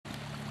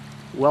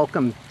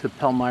Welcome to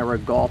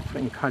Palmira Golf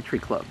and Country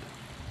Club.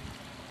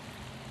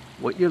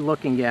 What you're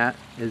looking at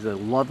is a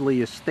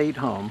lovely estate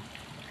home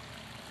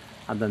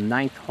on the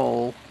 9th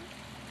hole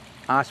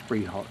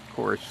Osprey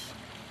course,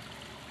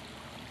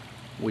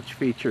 which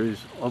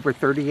features over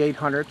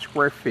 3,800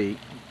 square feet,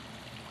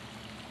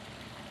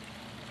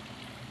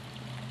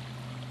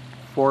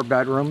 4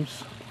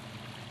 bedrooms,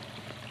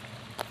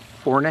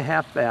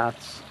 4.5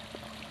 baths,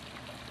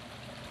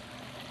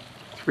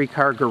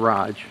 3-car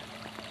garage,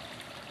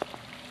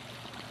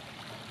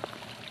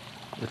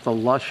 with a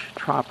lush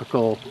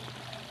tropical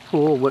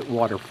pool with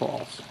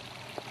waterfalls.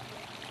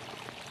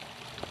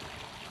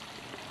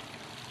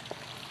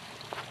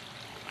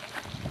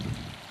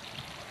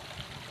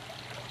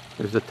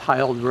 There's a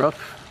tiled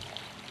roof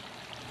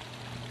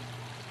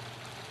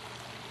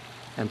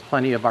and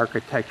plenty of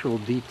architectural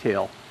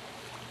detail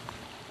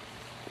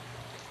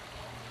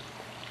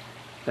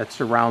that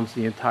surrounds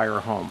the entire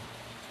home.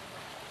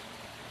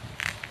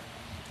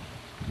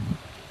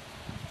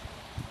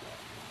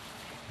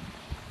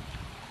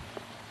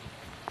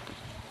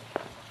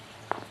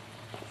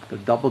 The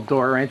double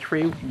door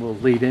entry will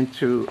lead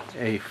into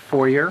a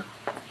foyer,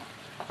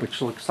 which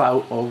looks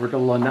out over the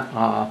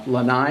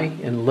lanai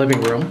in the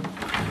living room.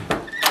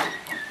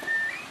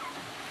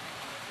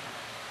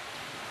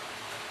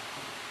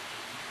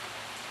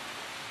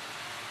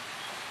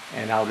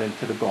 And out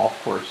into the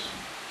golf course.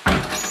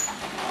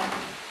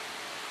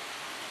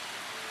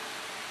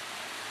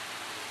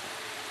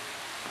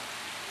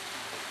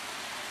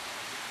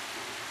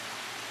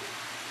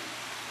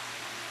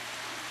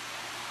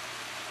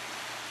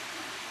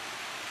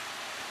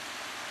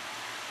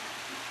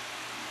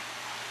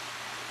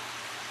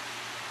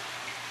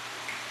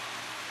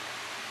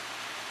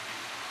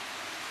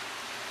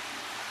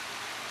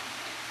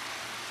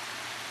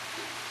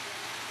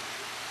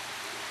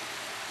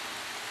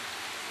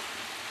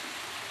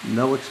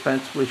 No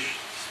expense was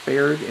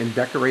spared in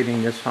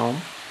decorating this home,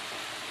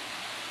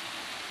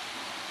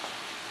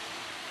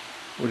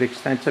 with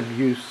extensive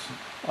use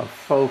of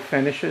faux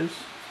finishes,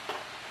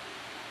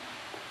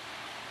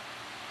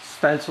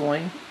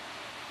 stenciling,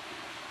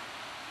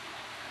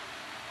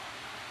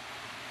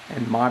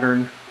 and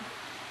modern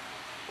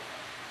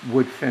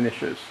wood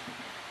finishes.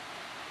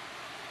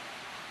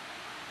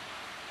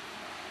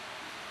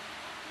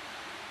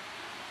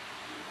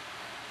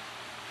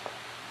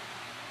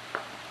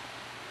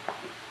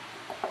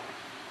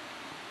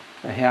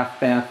 The half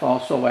bath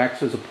also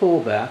acts as a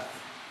pool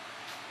bath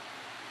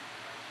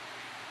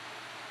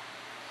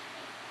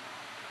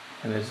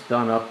and is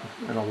done up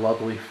in a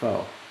lovely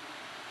faux.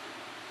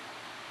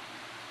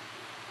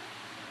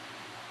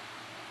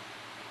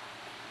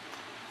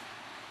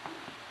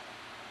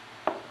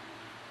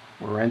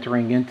 We're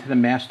entering into the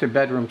master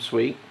bedroom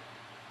suite,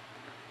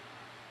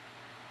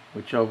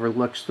 which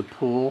overlooks the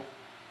pool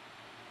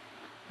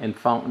and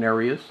fountain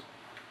areas.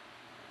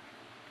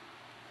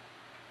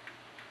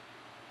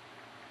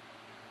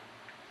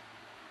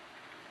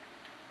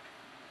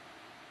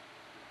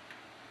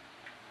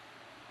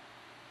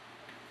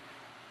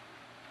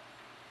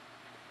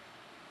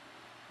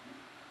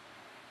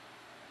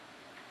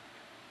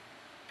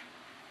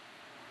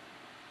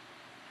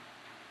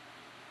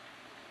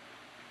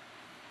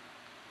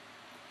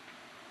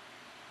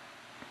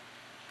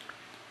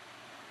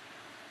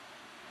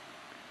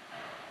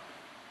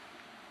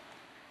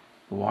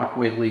 The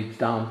walkway leads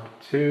down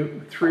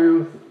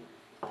through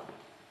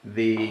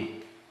the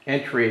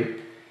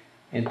entry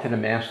into the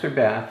master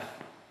bath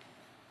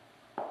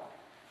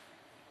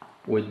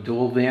with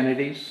dual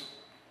vanities,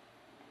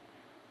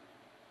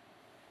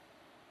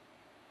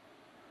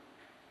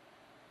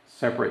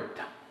 separate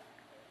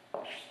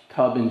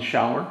tub and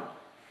shower,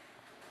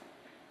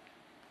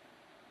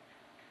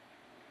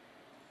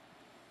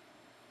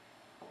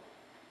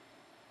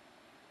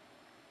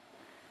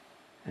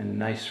 and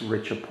nice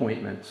rich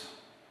appointments.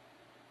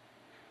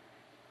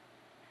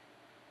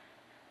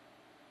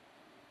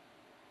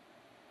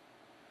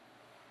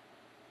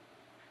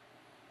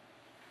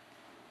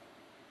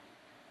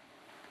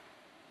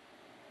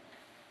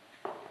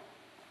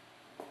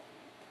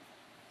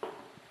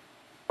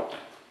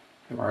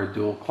 There are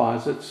dual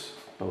closets,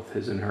 both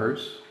his and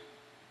hers.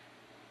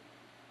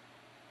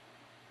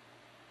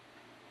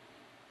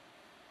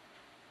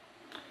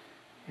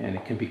 And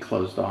it can be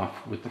closed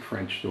off with the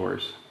French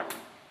doors.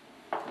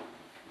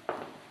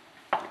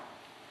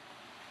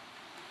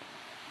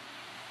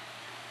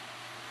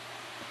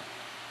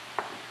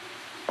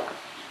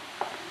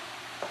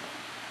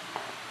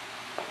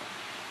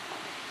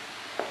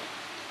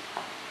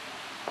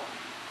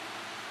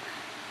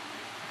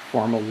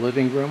 Formal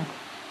living room.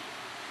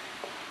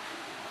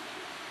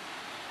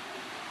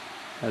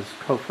 Has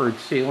coffered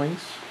ceilings,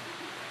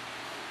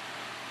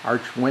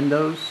 arched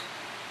windows,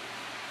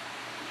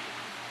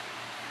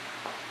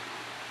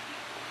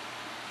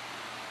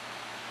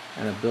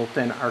 and a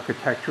built-in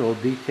architectural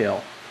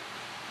detail,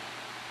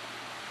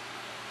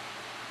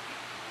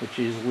 which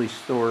easily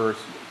stores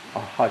a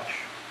hutch.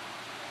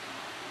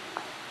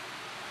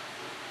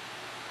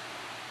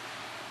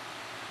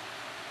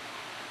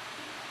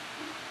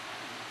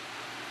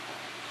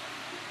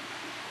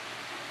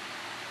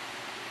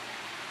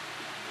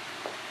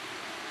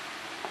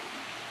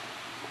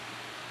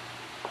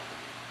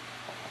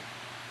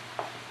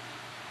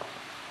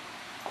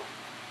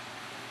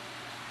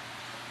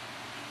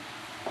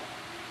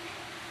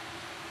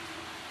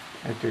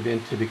 Entered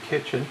into the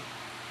kitchen.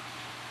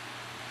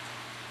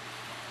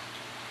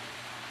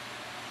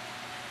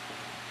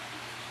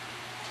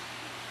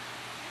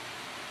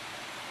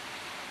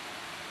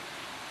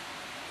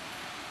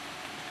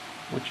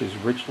 Which is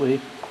richly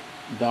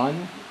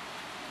done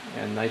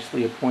and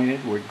nicely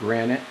appointed with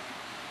granite.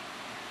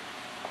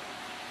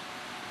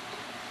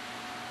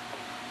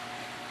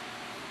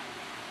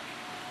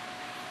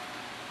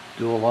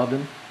 Dual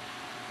oven.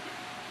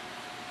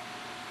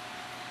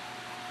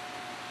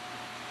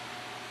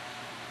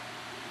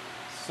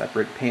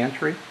 Separate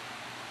pantry.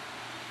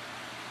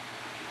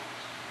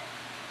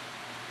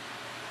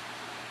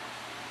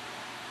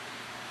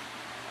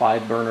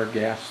 Five-burner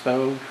gas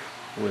stove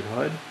with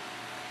hood.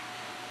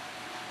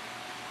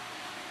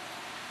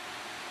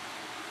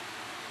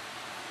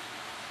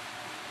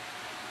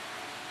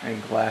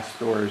 And glass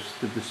doors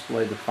to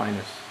display the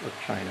finest of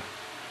china.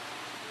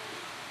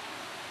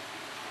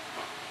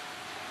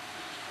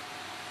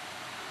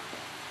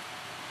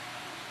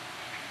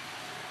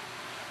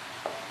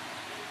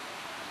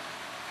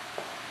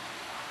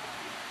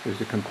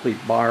 There's a complete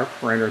bar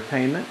for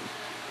entertainment.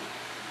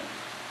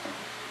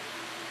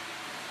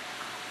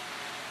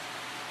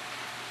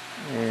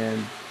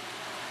 And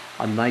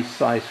a nice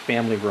sized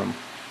family room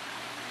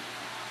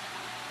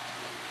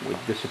with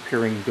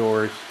disappearing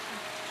doors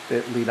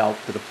that lead out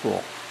to the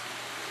pool.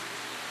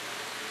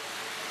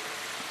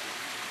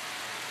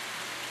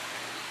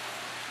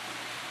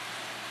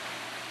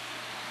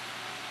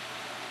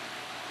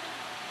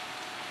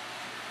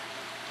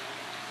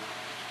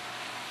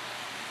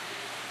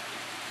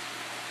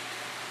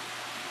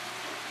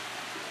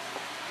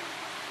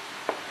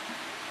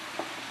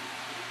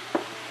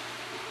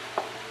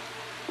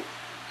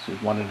 This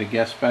is one of the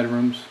guest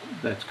bedrooms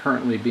that's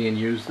currently being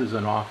used as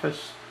an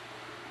office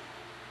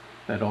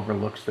that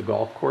overlooks the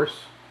golf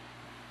course.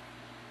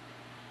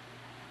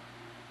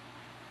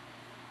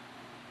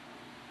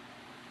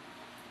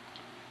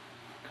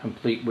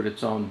 Complete with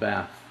its own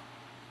bath.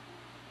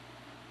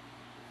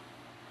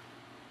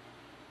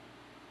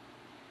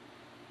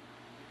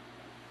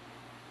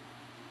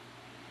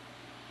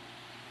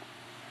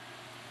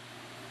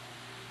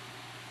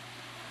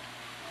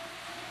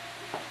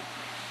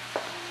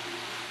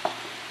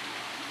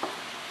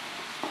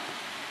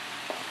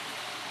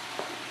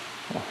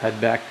 We'll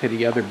head back to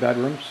the other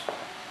bedrooms.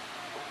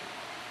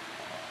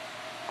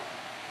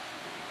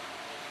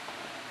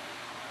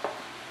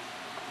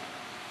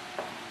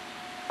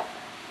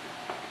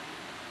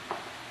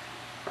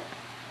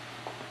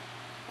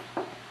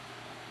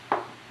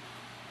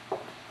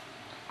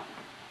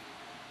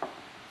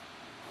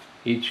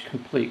 Each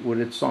complete with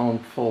its own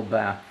full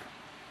bath.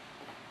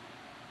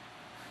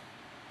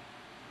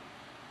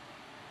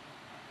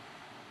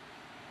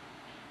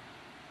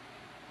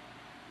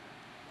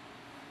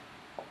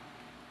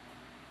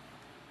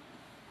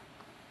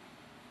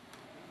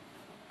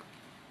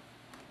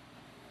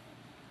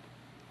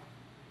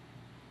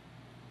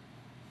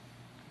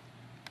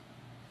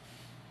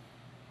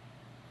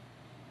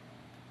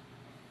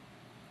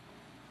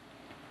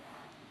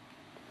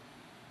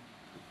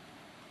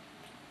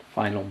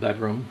 Final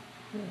bedroom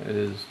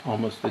is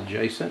almost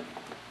adjacent.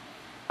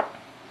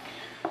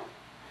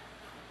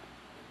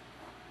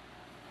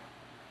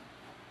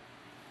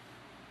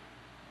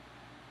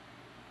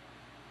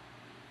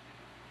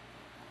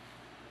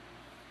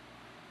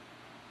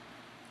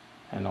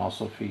 And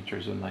also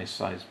features a nice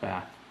sized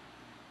bath.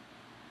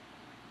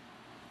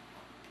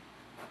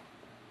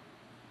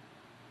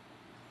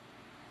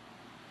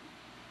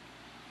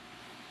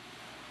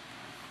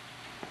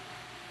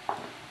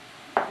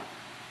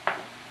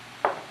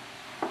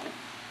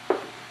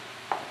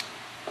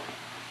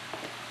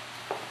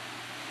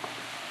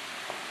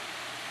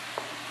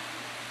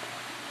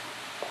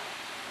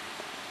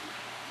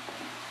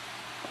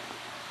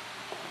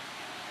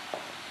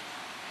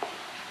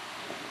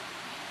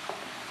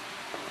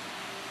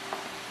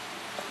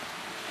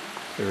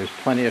 There is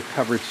plenty of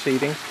covered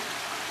seating.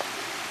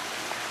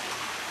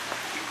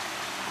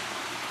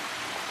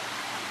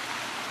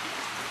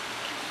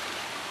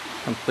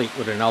 Complete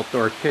with an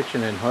outdoor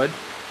kitchen and hood.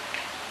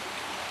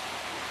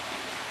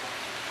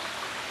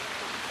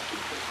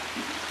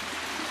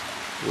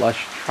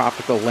 Lush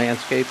tropical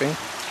landscaping.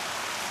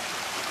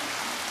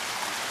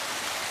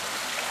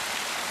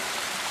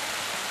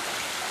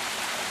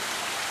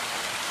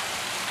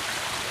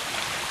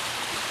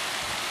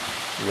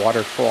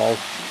 Waterfalls.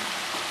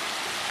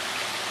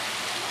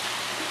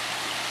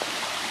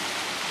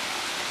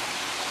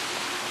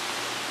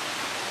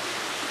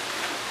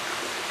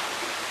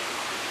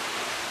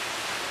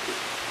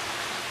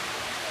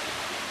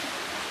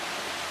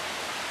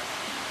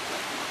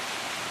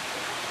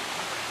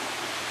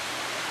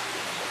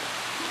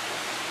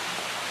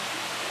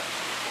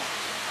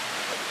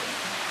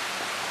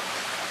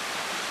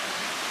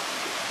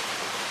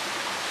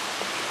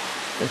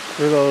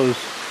 For those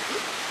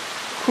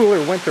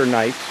cooler winter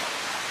nights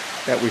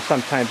that we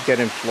sometimes get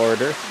in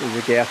Florida,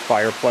 there's a gas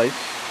fireplace.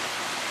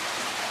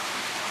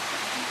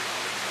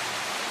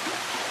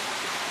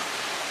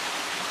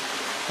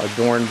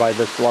 Adorned by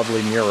this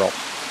lovely mural.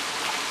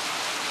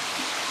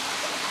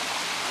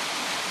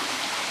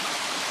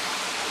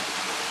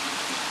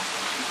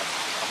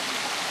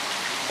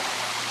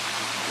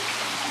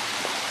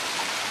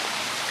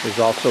 There's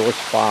also a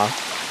spa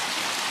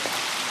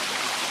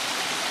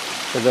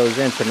for those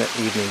intimate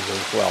evenings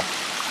as well.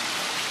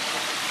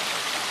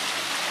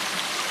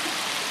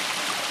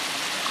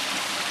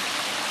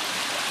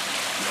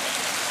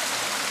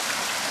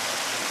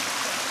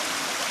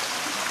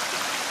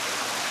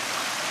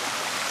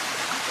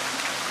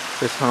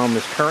 This home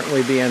is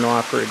currently being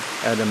offered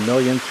at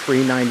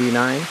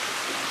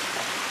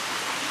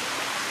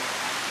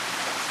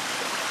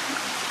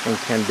 $1,399,000 and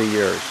can be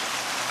yours.